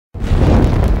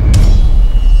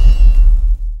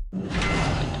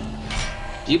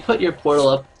Do you put your portal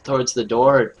up towards the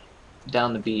door or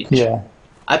down the beach? Yeah.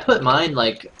 I put mine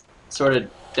like sort of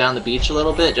down the beach a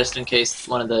little bit just in case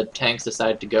one of the tanks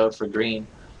decide to go for green.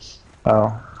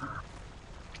 Oh.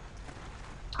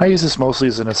 I use this mostly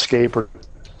as an escape, or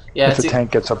Yeah, if a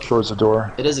tank gets up towards the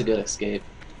door. it is a good escape.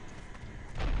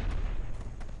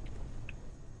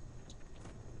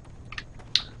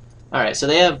 Alright, so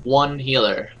they have one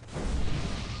healer.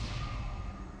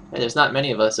 Hey, there's not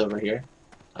many of us over here.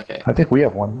 Okay. I think we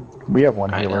have one. We have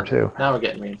one healer too. Now we're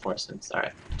getting reinforcements.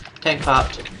 Alright. Tank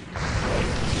popped.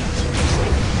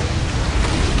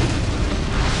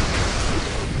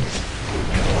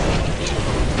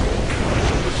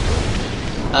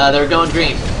 They're going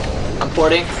green. I'm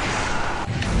porting.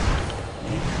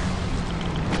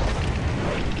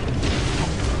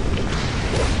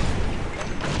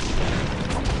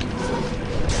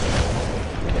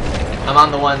 I'm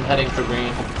on the one heading for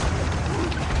green.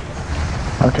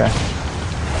 Okay.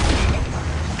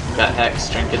 Got Hex,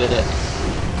 trinketed it.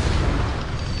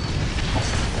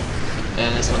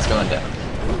 And this one's going down.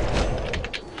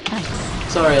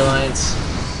 Sorry, Alliance.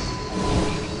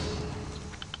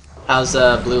 How's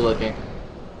blue looking?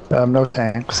 No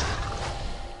tanks.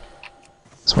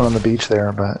 There's one on the beach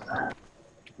there, but...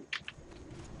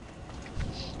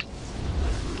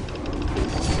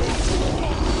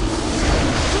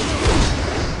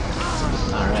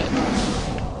 Alright.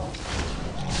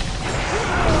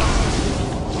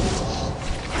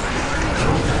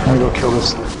 I'm gonna go kill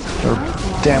this, or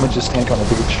damage this tank on the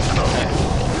beach. Okay.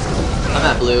 I'm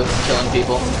at blue, killing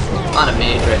people. I'm on a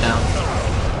mage right now.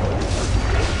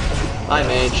 Bye,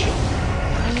 mage.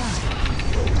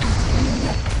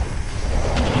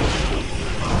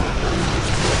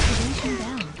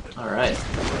 Alright.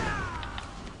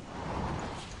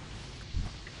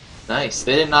 Nice.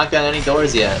 They didn't knock down any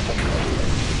doors yet.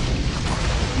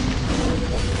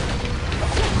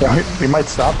 Yeah, we might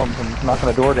stop them from knocking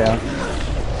the door down.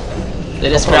 They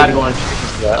just grabbed one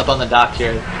up on the dock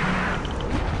here.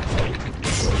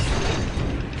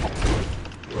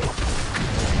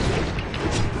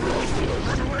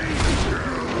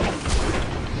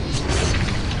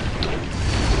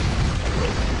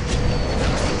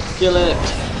 Kill it!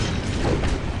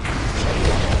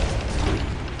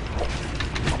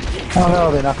 Oh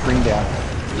no, they knocked green down.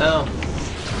 No.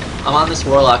 I'm on this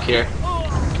warlock here.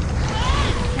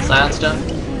 Silenced him.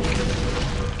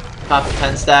 Pop a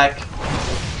 10 stack.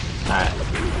 Alright.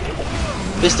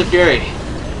 Fist of Fury.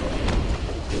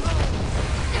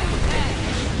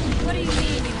 What do you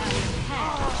mean you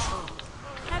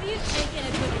have you taken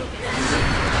a good look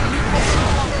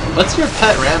at What's your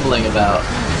pet rambling about?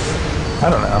 I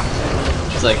don't know.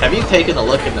 She's like, have you taken a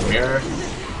look in the mirror?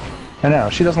 I know,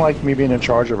 she doesn't like me being in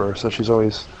charge of her, so she's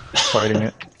always fighting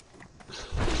it.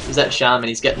 He's that shaman,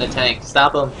 he's getting a tank.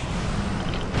 Stop him.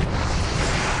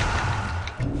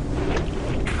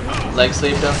 Leg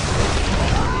sweep him.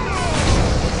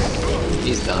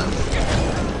 He's done.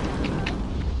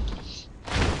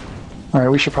 Alright,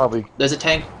 we should probably... There's a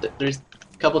tank, there's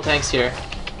a couple tanks here.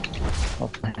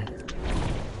 Okay.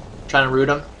 Trying to root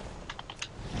him.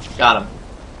 Got him.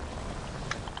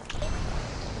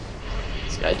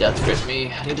 This guy death gripped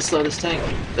me. I need to slow this tank.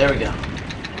 There we go.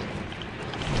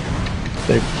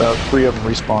 About 3 of them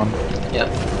respawned. Yep.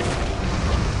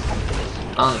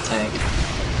 On the tank.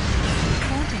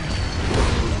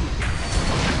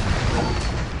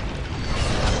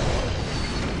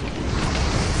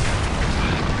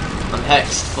 I'm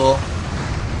hexed full.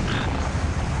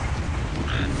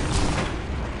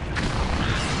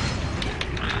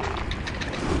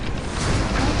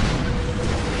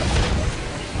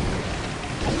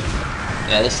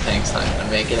 Yeah, this tank's not gonna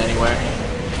make it anywhere.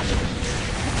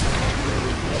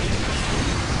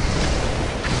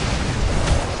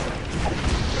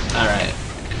 Alright.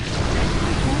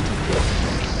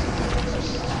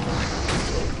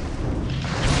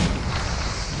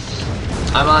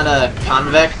 I'm on a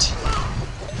convect.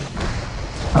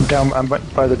 I'm down, I'm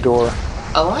by the door.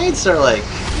 Alliance are like,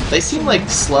 they seem like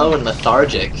slow and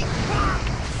lethargic.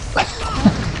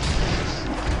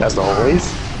 As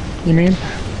always, you mean?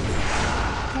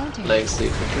 Leg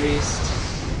sleep for priest.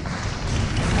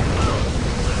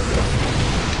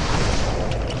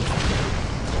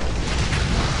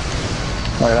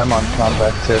 Alright, I'm on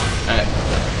contact too. Alright.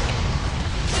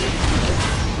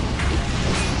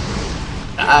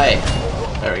 Die!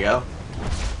 There we go.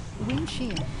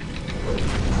 Windshield.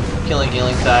 Killing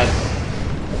healing side.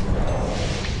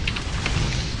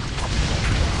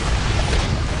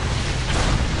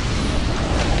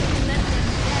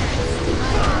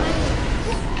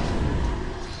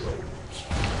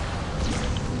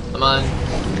 I'm on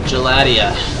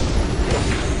Geladia.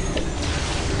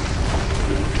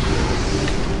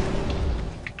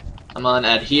 I'm on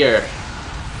adhere.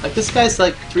 Like, this guy's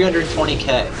like 320k.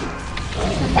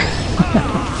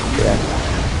 Yeah.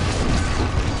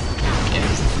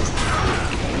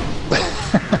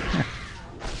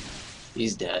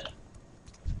 He's dead.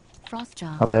 Frost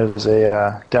jaw. Oh, there's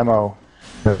a demo.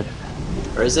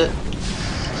 Where is it?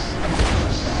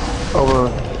 Over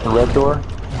the red door.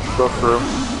 Go through.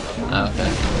 Oh,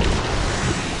 okay.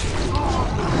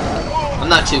 I'm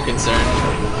not too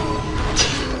concerned.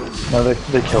 No,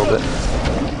 they killed it.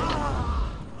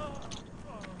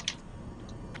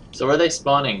 So where are they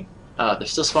spawning? Oh, they're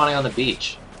still spawning on the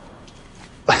beach.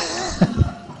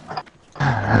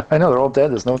 I know, they're all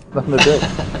dead. There's nothing to do.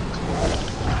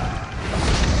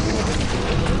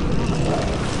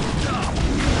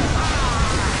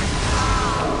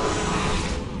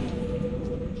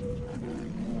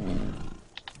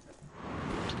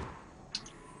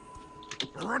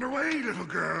 Run away, little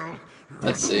girl.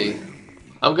 Let's see.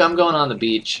 I'm going on the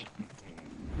beach.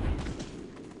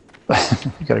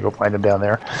 You gotta go find him down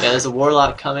there. Yeah, there's a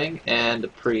warlock coming and a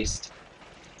priest.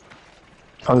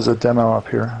 Oh, there's a demo up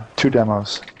here. 2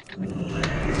 demos. I'm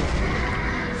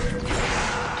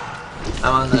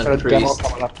on We got the a demo priest.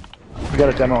 coming up. We got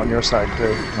a demo on your side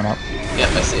too coming up. Yep,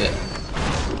 I see it.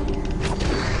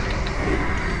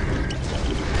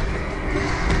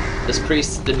 This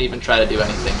priest didn't even try to do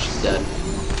anything. She's dead.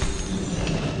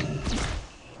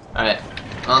 Alright,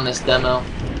 on this demo.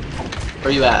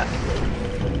 Where you at?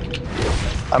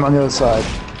 I'm on the other side.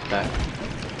 Okay.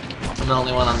 I'm the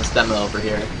only one on this demo over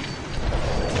here.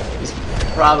 He's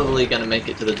probably gonna make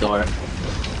it to the door.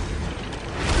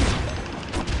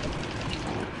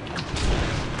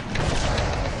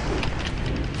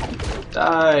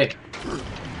 Die!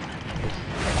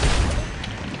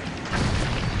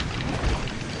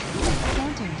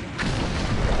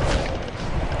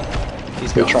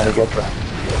 He's We're going trying to down. get the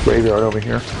graveyard over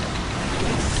here.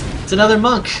 It's another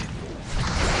monk!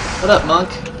 What up, monk?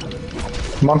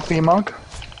 Monk v monk?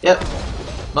 Yep.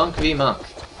 Monk v monk.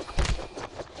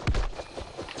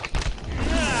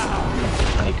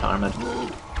 Honey karma.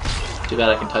 Too bad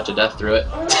I can touch a death through it.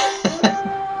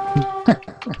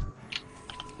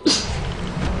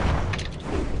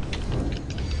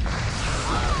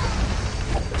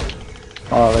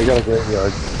 Oh, they got a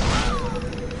graveyard.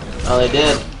 Oh, they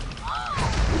did.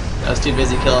 I was too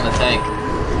busy killing the tank.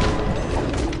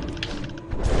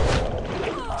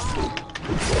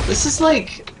 This is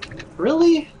like...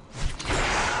 really?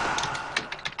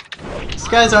 These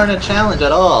guys aren't a challenge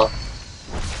at all.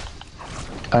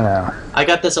 I know. I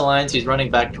got this alliance who's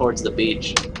running back towards the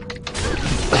beach.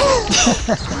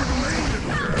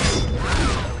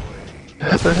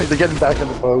 They're getting back in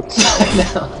the boats. I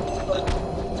know.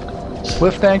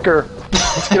 Lift anchor.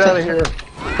 Let's get out of here.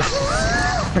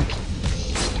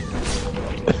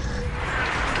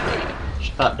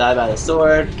 Die by the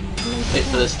sword. Wait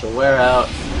for this to wear out.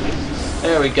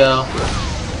 There we go.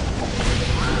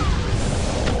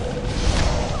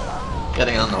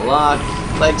 Getting on the lock.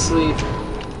 Leg sweep.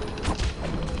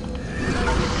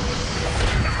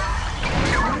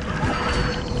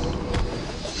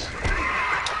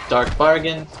 Dark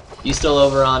bargain. You still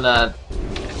over on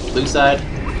blue side?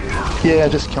 Yeah,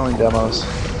 just killing demos.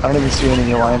 I don't even see any in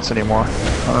the alliance anymore.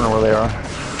 I don't know where they are.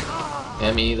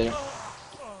 Yeah, me either.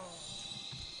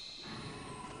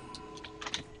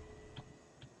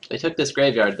 They took this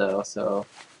graveyard though, so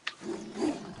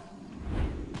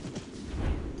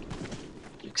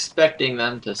expecting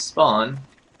them to spawn.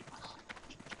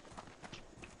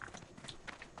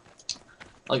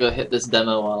 I'll go hit this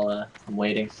demo while I'm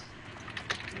waiting.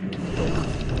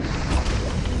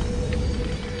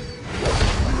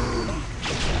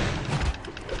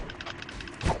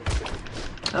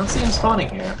 I don't see him spawning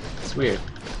here. It's weird.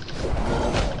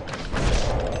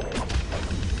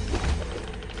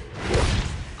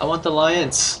 I want the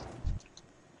lions.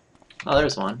 Oh,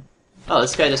 there's one. Oh,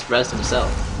 this guy just rezzed himself.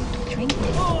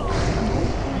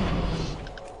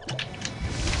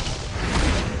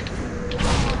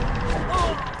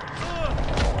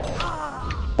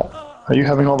 Are you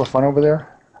having all the fun over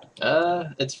there?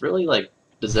 It's really like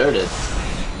deserted.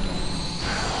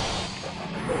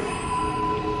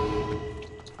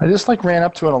 I just like ran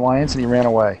up to an alliance and he ran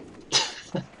away.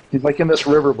 He's like in this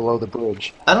river below the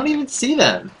bridge. I don't even see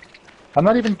them. I'm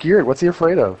not even geared. What's he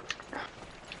afraid of?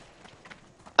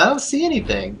 I don't see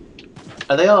anything.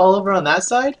 Are they all over on that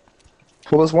side?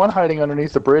 Well, there's one hiding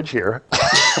underneath the bridge here.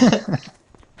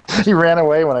 He ran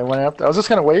away when I went up. I was just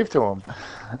gonna wave to him.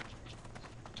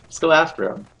 Let's go after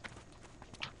him.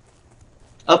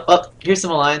 Up, up. Here's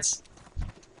some alliance.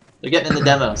 They're getting in the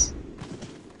demos.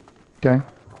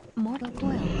 Mortal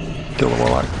coil. Kill the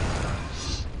warlock.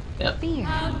 Yep. Fear.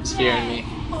 He's fearing me.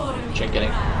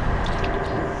 Trinketing.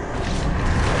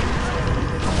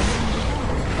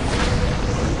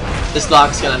 This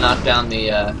lock's gonna knock down the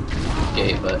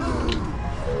gate, but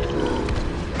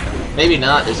maybe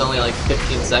not. There's only like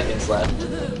 15 seconds left.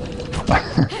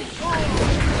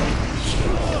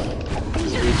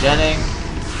 He's regenning.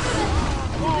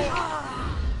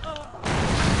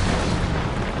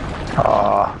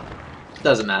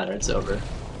 Doesn't matter. It's over.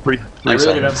 Three I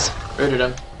rooted him. seconds. Rooted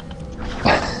him.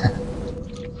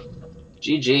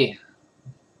 GG.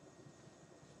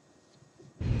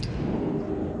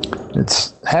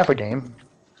 It's half a game.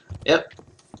 Yep.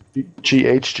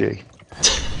 GHG.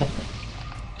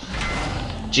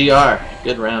 GR.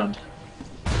 Good round.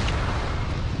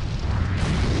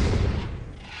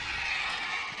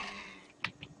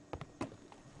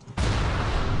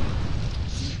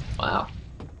 Wow.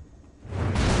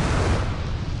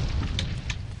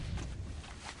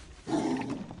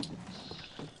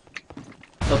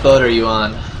 What boat are you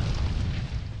on?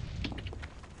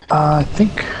 I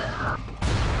think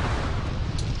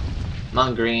I'm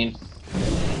on green.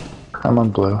 I'm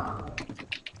on blue.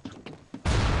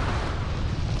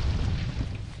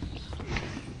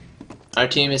 Our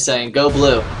team is saying, go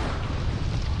blue.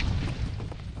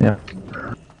 Yeah.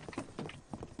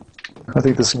 I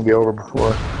think this is gonna be over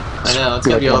before. I know, it's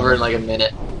gonna be over in like a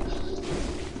minute.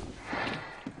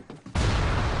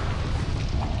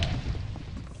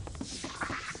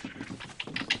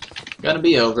 Gonna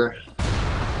be over.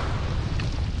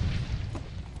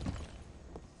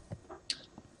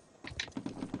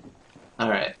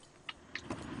 Alright.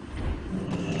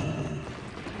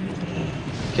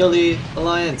 Kill the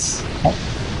Alliance.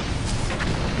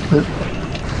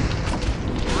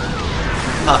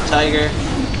 Pop Tiger.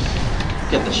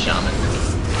 Get the Shaman.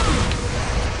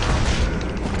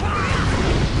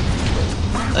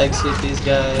 Leg sweep these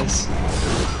guys.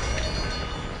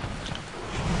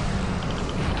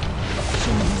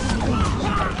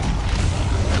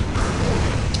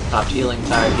 Popped healing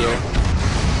tide here.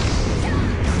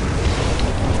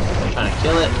 Trying to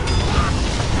kill it.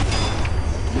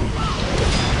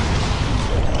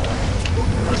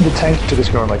 The tank to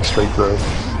just going like straight through.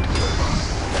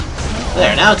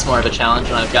 There, now it's more of a challenge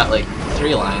when I've got like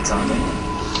 3 lines on me.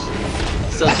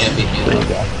 Still can't beat me There you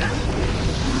though.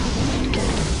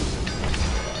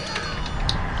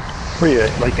 go. Were you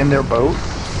like in their boat?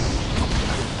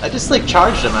 I just like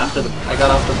charged him after I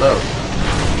got off the boat.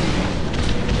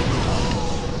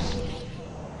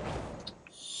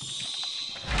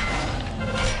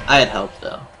 I had help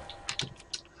though.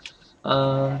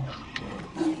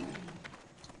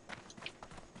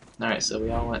 Alright, so we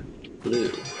all went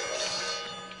blue.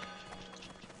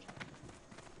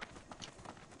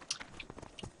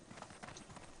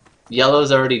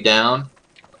 Yellow's already down.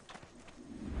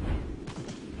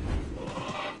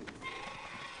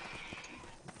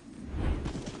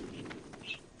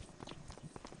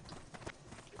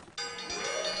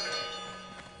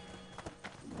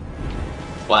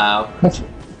 Wow.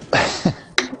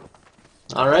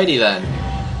 Alrighty then.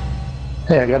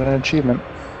 Hey, I got an achievement.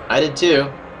 I did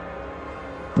too.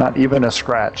 Not even a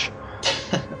scratch.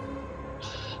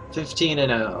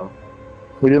 15-0.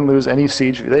 We didn't lose any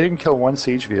siege. They didn't kill one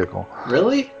siege vehicle.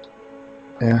 Really?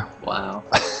 Yeah. Wow.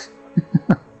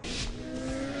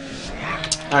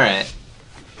 Alright.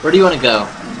 Where do you want to go?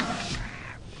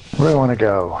 Where do I want to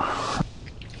go?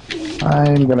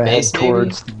 I'm gonna head Base, maybe?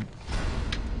 towards.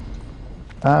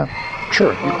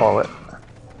 Sure, you call it.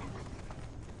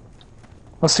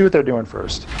 Let's see what they're doing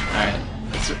first. Alright.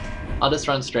 I'll just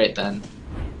run straight then.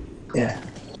 Yeah.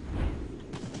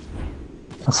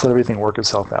 Let's let everything work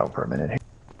itself out for a minute.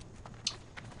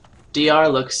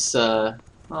 DR looks,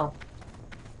 well,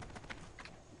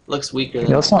 looks weaker than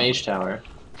Yeah, let's not- Mage Tower.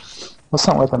 Let's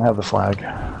not let them have the flag.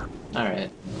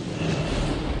 Alright.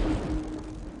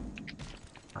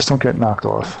 Just don't get knocked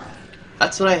off.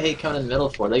 That's what I hate coming in the middle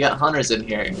for. They got hunters in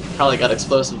here. Probably got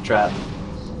explosive trap.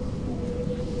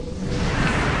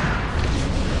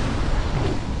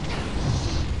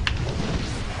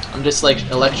 I'm just like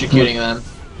electrocuting them.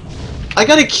 I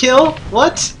got a kill?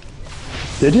 What?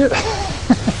 Did you?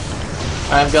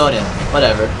 Alright, I'm going in.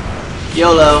 Whatever.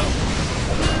 YOLO.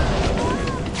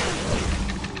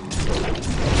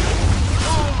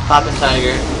 Poppin'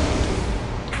 Tiger.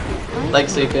 Leg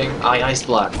sweeping. Oh, I ice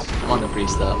blocked. I'm on the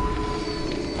priest though.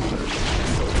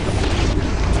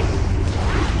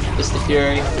 Just the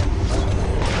Fury.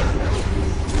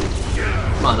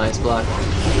 Come on, ice block.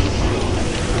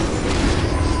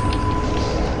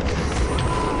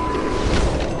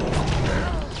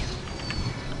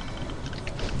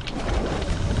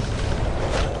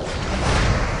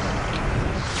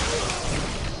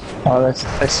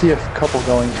 I see a couple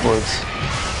going towards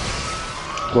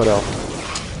Blood Elf.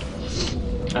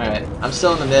 Alright, I'm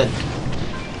still in the mid.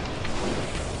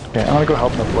 Okay, I'm gonna go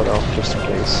help the Blood Elf just in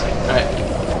case. Alright.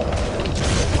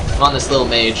 I'm on this little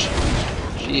mage.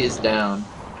 She is down.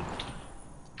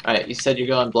 Alright, you said you're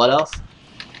going Blood Elf?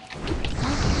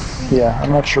 Yeah,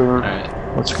 I'm not sure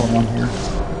Alright. what's going on here.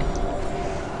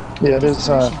 Yeah, there's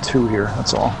 2 here,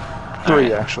 that's all. 3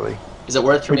 Alright. actually. Is it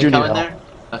worth for We me do need coming help.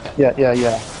 there? Okay.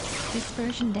 Yeah.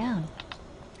 Dispersion down.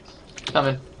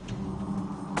 Coming.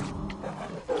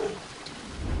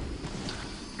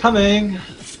 Coming!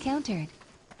 Countered.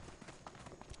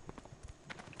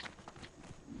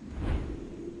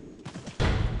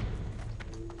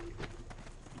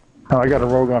 Oh, I got a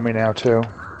rogue on me now too.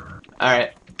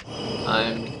 Alright.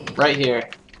 I'm right here.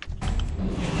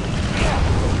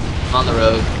 I'm on the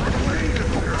road.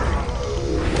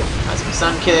 That's my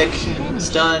sun kick.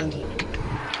 Stunned.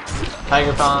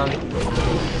 Tiger Palm.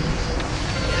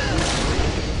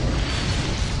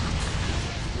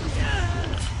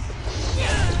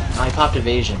 Oh, he popped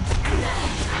evasion.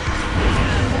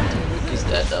 He's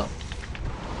dead though.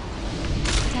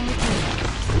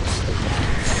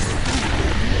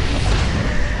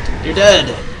 You're dead!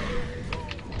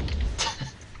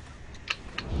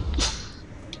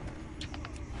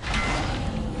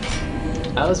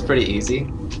 That was pretty easy.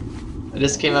 I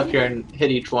just came up here and hit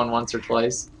each one once or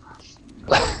twice.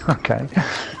 Okay.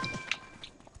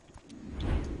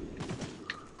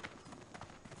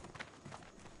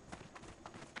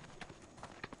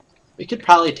 We could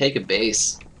probably take a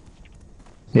base.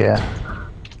 Yeah.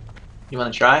 You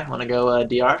wanna try? Wanna go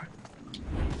DR?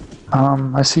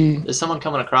 I see. There's someone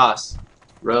coming across.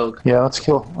 Rogue. Yeah, let's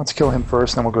kill him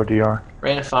first, then we'll go DR.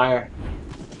 Rain of fire.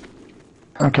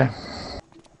 Okay.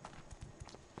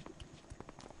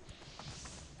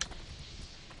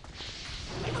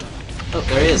 Oh,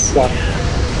 there he is. Got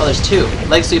Oh, there's 2.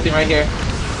 Leg sweeping right here.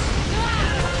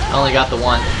 I only got the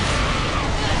 1.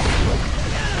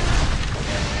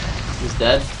 He's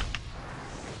dead.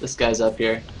 This guy's up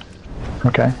here.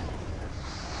 Okay.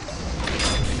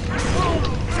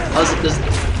 Oh, there's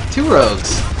 2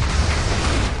 rogues.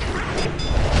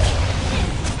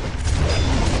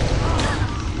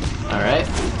 Alright.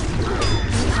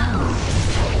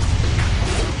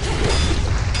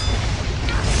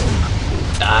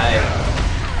 Die.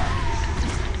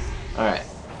 Alright.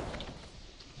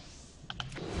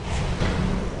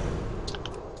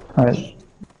 Alright.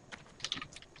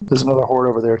 There's another horde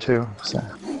over there too. So.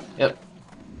 Yep.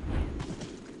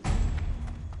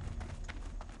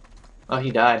 Oh,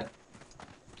 he died.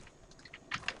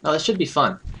 Oh, this should be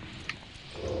fun.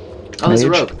 Oh, there's a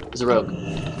Mage? rogue. There's a rogue.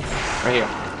 Right here.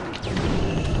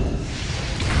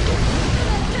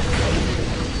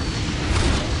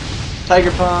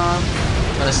 Tiger Palm.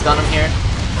 I'm gonna stun him here.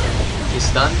 He's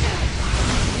stunned.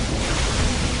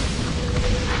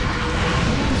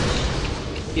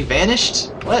 He vanished?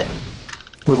 What?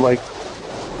 With like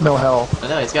no health. I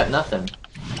know, he's got nothing.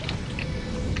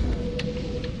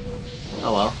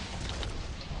 Oh well.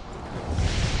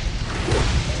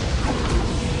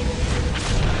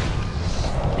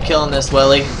 You're killing this,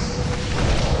 Willie.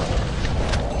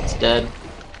 It's dead.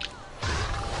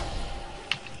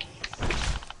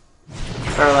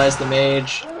 Paralyze the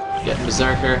mage. Getting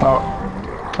berserker. Oh,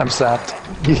 I'm sapped.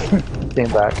 He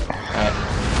came back. Alright.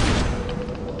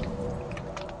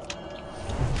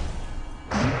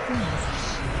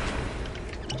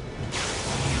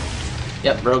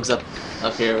 Yep, Rogue's up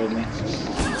here with me.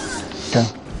 Okay.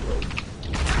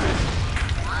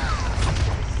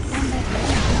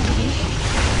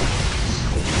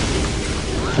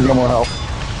 I got more help.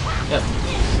 Yep.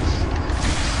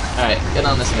 Alright, get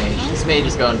on this mage. This mage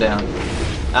is going down.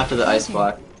 After the ice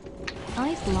block.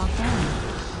 Ice locked down.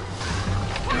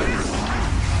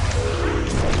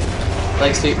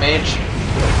 Leg sweep mage.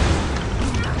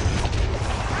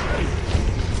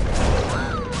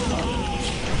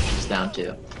 She's down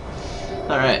too.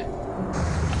 Alright.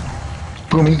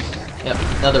 Boomy. Yep,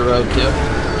 another rogue too.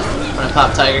 I'm gonna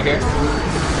pop Tiger here.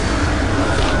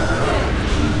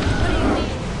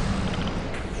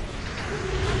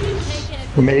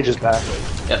 The mage is back.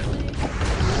 Yep.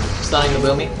 Stunning the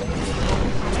Boomy.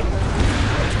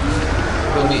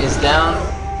 Boomy is down.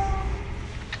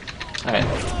 Alright.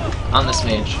 On this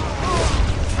mage.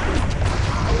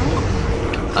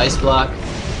 Ice block.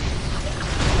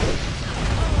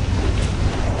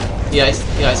 He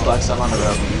ice blocks, so I'm on the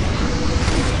rope.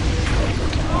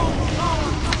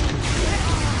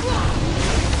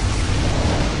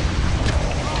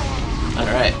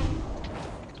 Alright.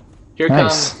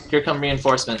 Nice. Here come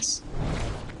reinforcements.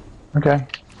 Okay.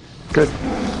 Good.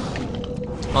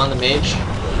 I'm on the mage.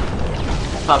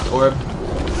 Popped orb.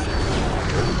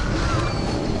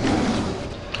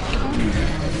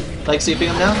 Like sweeping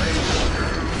him now?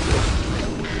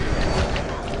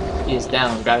 He is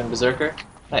down, grabbing Berserker.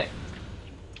 Hey.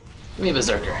 Give me a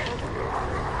Berserker.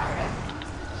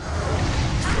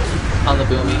 On the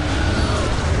boomy.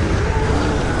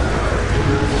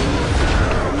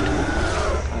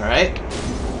 Alright.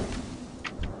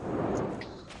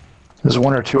 There's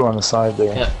one or two on the side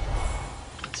there. Yep.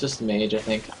 It's just a mage, I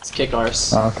think. Let's kick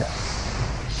arse. Oh, okay.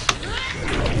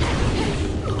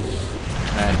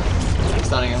 Alright.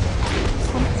 Stunning him.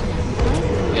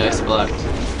 Yeah, ice blocked.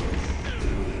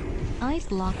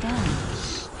 Ice locked down.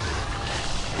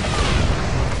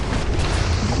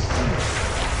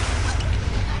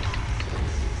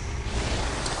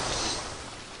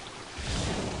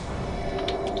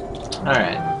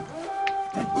 Alright.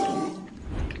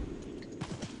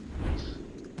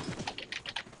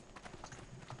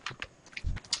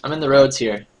 I'm in the roads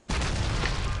here.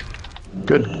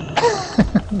 Good.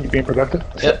 You being productive?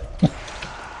 Yep.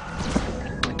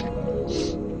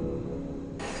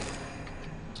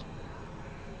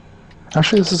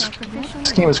 Actually, this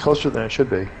game is closer than it should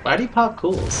be. Why do you pop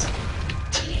cools?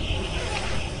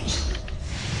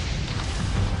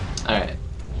 Alright.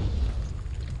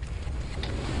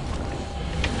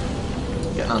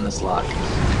 Get on this lock.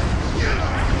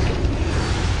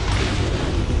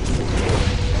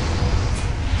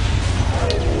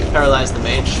 Paralyze the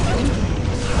mage.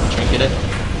 Trinket it.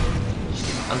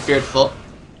 I'm fearful.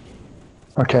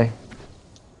 Okay.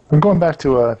 I'm going back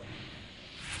to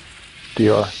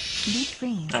DR. Deep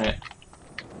freeze. Alright.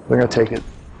 They're gonna take it.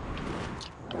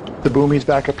 The boomy's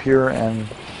back up here and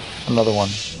another one.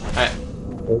 Alright.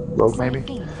 Rogue maybe?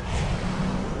 Freeze.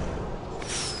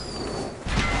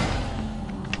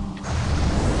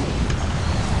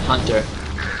 Hunter.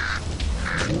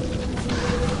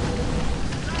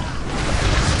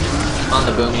 On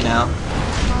the boomy now.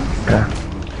 Okay.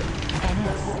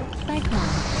 NS. Cyclone.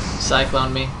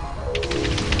 Cyclone me.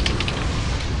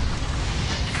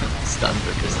 Stun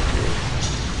for this.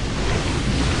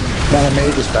 Now the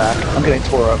mage is back. I'm getting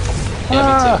tore up. Yeah,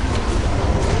 me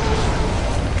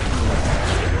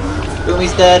too.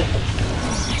 Boomy's dead.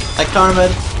 I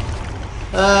karma'd.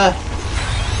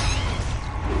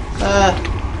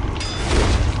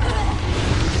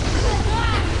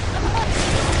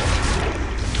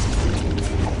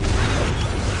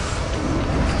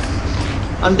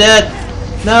 I'm dead.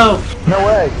 No. No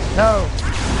way! No!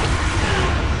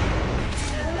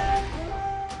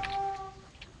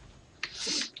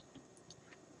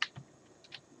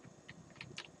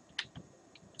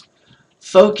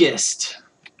 Focused.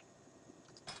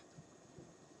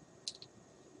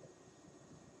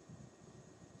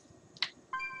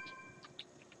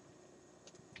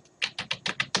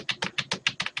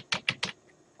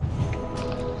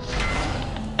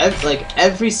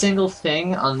 Every single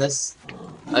thing on this,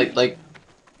 like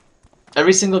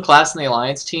every single class in the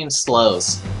Alliance team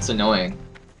slows. It's annoying.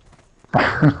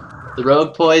 The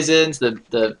rogue poisons,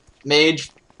 the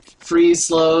mage freeze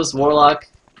slows, warlock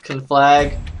can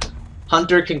flag,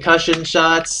 hunter concussion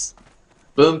shots,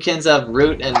 boomkins have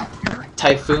root and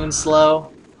typhoon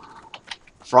slow,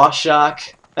 frost shock,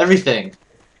 everything.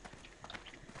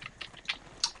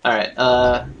 Alright,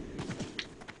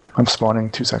 I'm spawning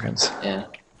 2 seconds. yeah.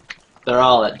 They're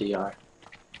all at DR.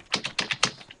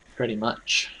 Pretty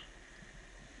much.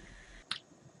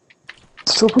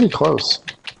 It's still pretty close.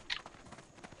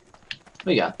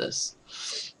 We got this.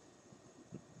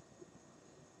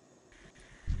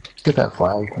 Get that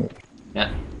flag.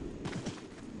 Yeah.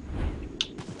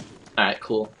 Alright,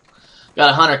 cool. Got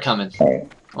a hunter coming.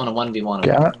 Alright. I want a 1v1 him.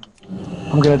 Yeah.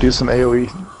 I'm gonna do some AoE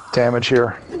damage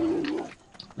here.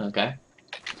 Okay.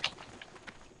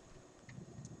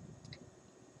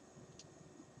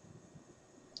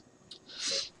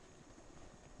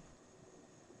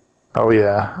 Oh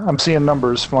yeah. I'm seeing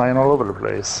numbers flying all over the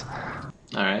place.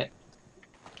 Alright.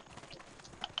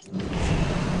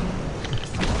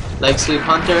 Leg sweep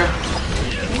hunter.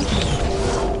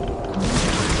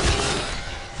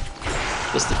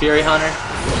 Just the Fury Hunter.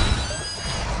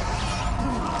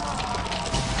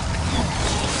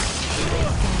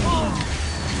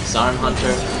 Disarm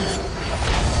Hunter.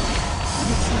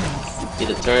 Be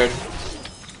the turd.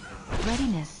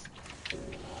 Readiness.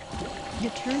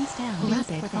 Deterrence down.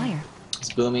 Rapid fire. This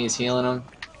Boomy is healing him.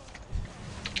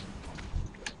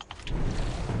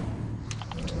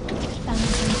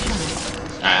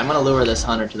 Alright, I'm gonna lure this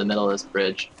hunter to the middle of this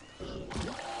bridge.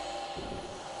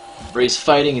 Where he's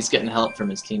fighting, he's getting help from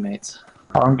his teammates.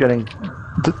 I'm getting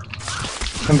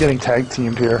tag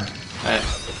teamed here. Alright.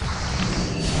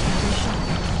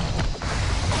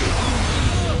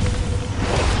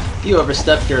 You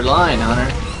overstepped your line, Hunter.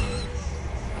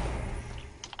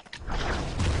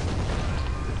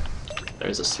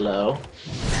 There's a slow.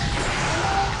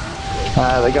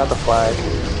 They got the flag.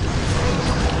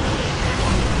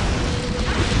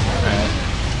 Alright.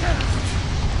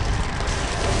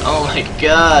 Oh my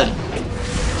god!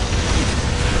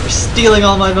 You're stealing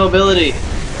all my mobility!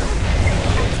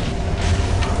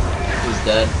 He's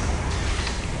dead.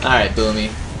 Alright,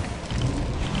 Boomy.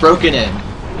 Broken in.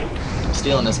 I'm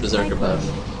stealing this Berserker buff.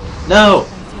 No!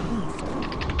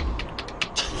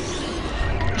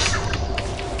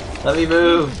 Let me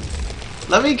move!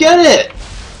 Let me get it!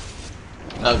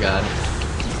 Oh god.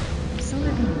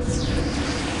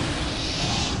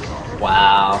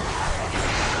 Wow.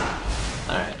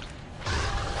 Alright.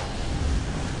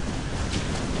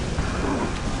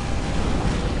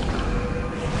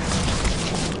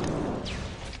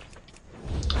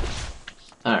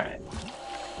 Alright.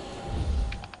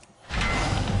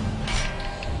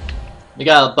 We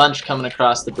got a bunch coming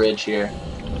across the bridge here.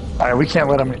 Alright, we can't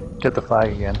let them get the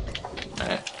flag again.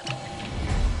 Alright.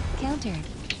 Countered.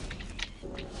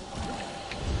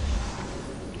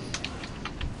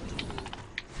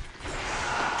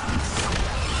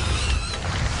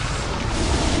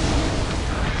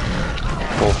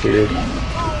 Full feed.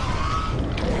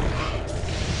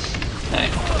 Okay.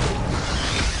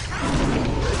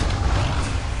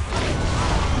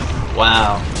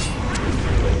 Wow.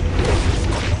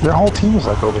 Their whole team is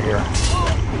like over here.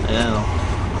 I know.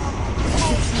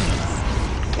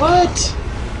 What?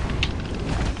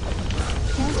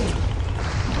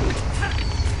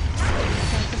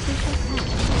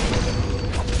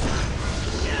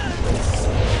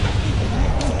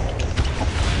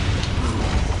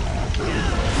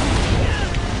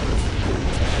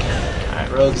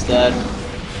 Alright, Rogue's dead.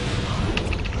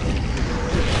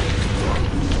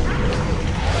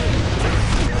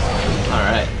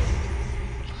 Alright.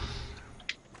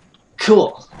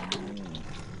 Cool.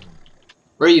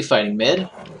 Where are you fighting? Mid?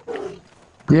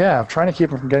 Yeah, I'm trying to keep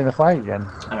them from getting the flag again.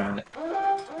 Alright.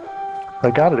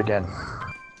 They got it again.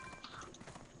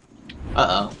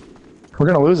 Uh-oh. We're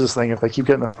gonna lose this thing if they keep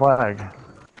getting the flag.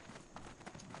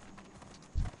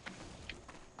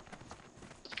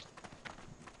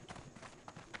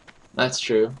 That's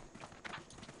true.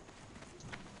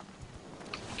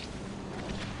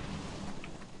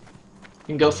 You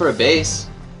can go for a base.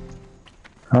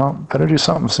 Well, better do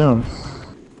something soon.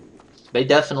 They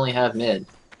definitely have mid.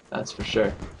 That's for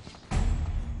sure.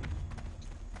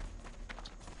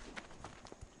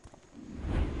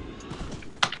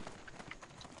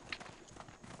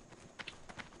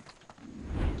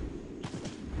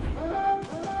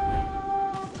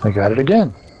 They got it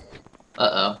again.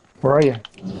 Uh-oh. Where are you?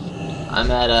 I'm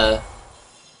at a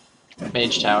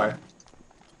mage tower.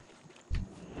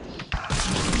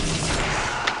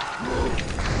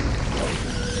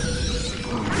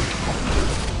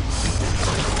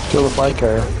 Kill the flag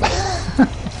carrier.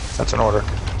 That's an order.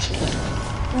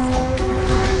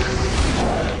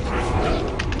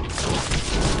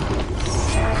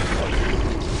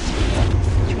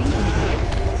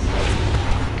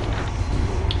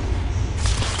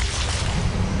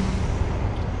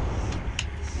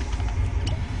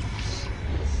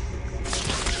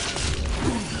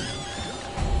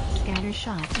 Scatter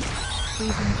shot.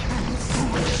 Freezing traps.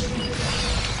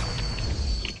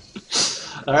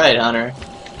 Alright, Hunter.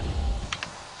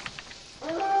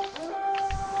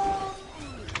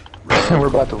 We're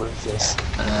about to lose this.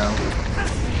 I know.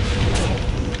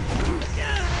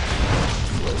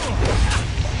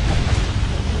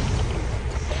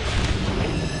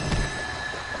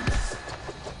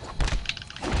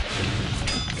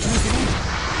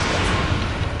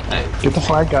 Hey, Get the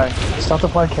flag guy. Stop the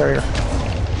flag carrier.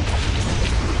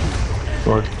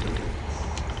 Sword.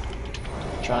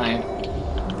 trying.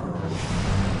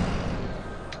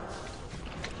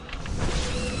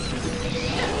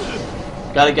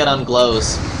 Gotta get on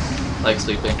glows. Like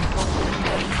sleeping.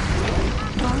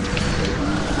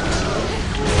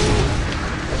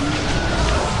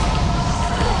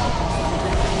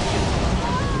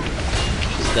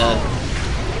 She's dead.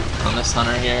 On this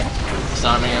hunter here.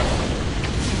 Disarming him.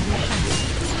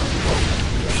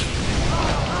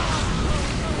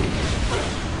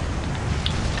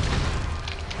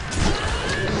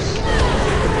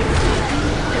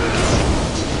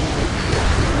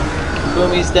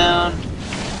 Boomy's down.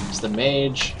 It's the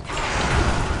mage.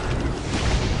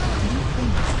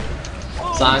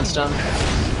 Sandstone.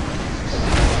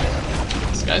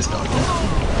 This guy's going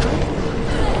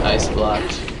down. Ice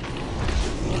blocked.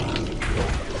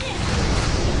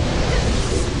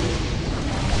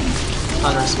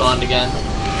 Hunter spawned again.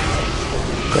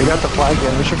 They got the flag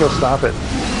in. We should go stop it.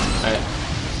 Alright.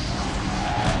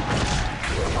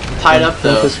 Tied up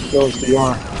though. This goes to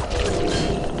your.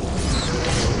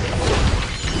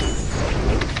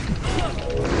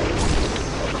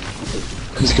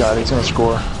 He's got it. He's gonna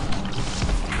score.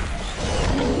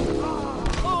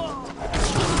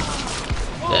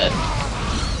 Dead.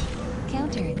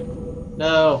 Countered.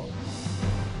 No.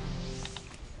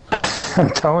 I'm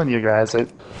telling you guys, I'm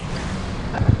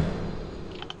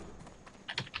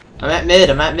at mid.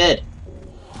 I'm at mid.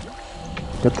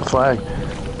 get the flag.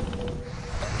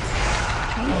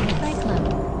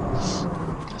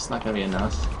 That's not gonna be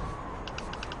enough.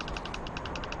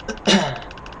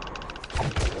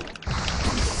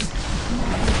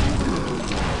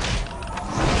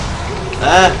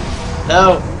 Ah!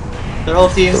 No! Their whole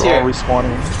team's They're here. all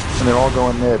respawning, and they're all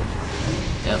going mid.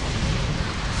 Yep.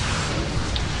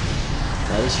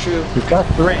 That is true. We've got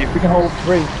 3. If we can hold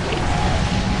 3,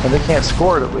 and they can't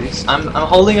score it at least. I'm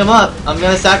holding him up. I'm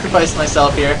gonna sacrifice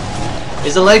myself here.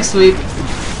 Here's a leg sweep.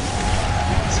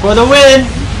 It's for the win!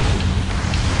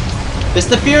 Fist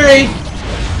the Fury!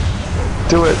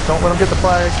 Do it. Don't let them get the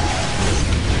flag.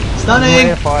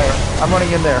 Stunning! Fire. I'm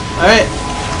running in there. Alright.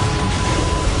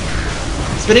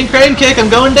 Spinning crane kick, I'm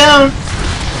going down!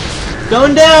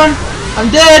 Going down!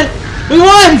 I'm dead! We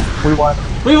won! We won.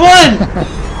 We won!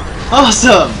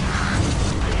 Awesome!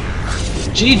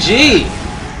 GG!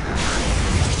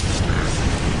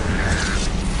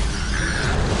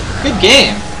 Good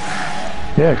game.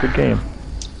 Yeah, good game.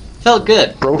 Felt good.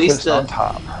 At least, Brofist on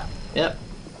top. Yep.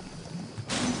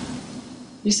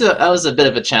 That was a bit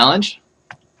of a challenge.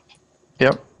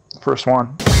 Yep. First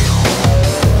one.